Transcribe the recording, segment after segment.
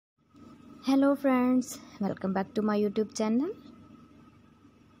Hello friends, welcome back to my YouTube channel.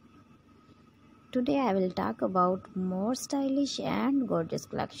 Today I will talk about more stylish and gorgeous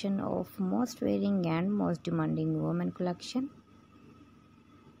collection of most wearing and most demanding women collection.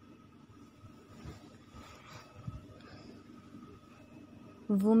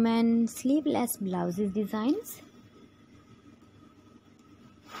 Women sleeveless blouses designs.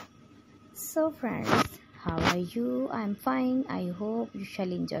 So friends, how are you? I'm fine. I hope you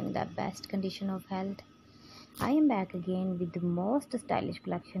shall enjoy the best condition of health. I am back again with the most stylish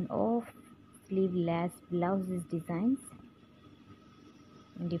collection of sleeveless blouses designs.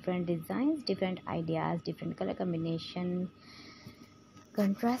 Different designs, different ideas, different color combination,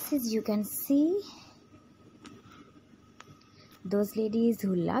 contrasts. You can see those ladies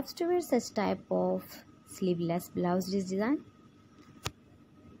who loves to wear such type of sleeveless blouse design.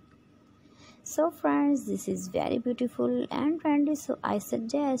 So friends, this is very beautiful and trendy, so I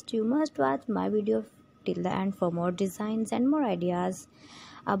suggest you must watch my video till the end for more designs and more ideas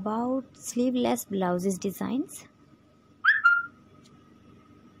about sleeveless blouses designs.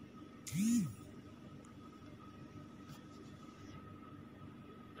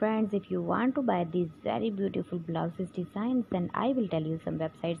 Friends, if you want to buy these very beautiful blouses designs, then I will tell you some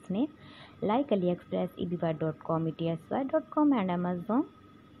websites name like AliExpress, eBay.com, etsy.com and Amazon.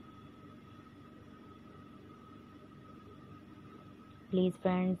 Please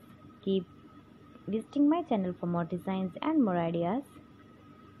friends, keep visiting my channel for more designs and more ideas,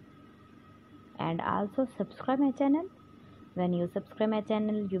 and also subscribe my channel. When you subscribe my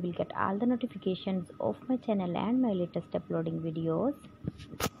channel, you will get all the notifications of my channel and my latest uploading videos.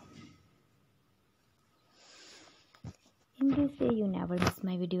 In this way, you never miss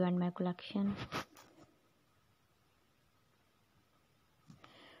my video and my collection.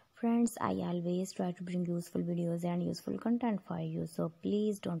 Friends, I always try to bring useful videos and useful content for you, so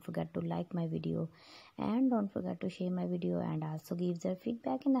please don't forget to like my video and don't forget to share my video, and also give their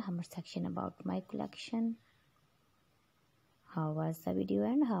feedback in the comment section about my collection. How was the video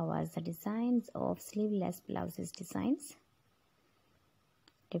and how was the designs of sleeveless blouses designs?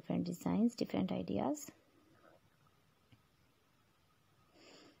 Different designs, different ideas.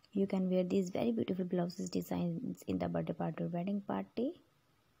 You can wear these very beautiful blouses designs in the birthday party or wedding party.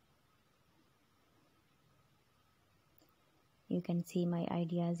 You can see my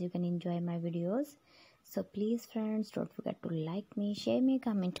ideas, you can enjoy my videos. So please friends, don't forget to like me, share me,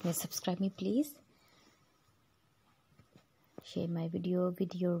 comment me, subscribe me please. Share my video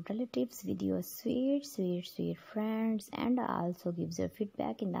with your relatives, with your sweet friends, and also give your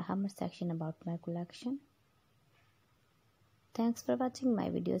feedback in the comment section about my collection. Thanks for watching my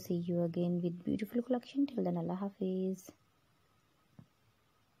video. See you again with beautiful collection. Till then, Allah Hafiz.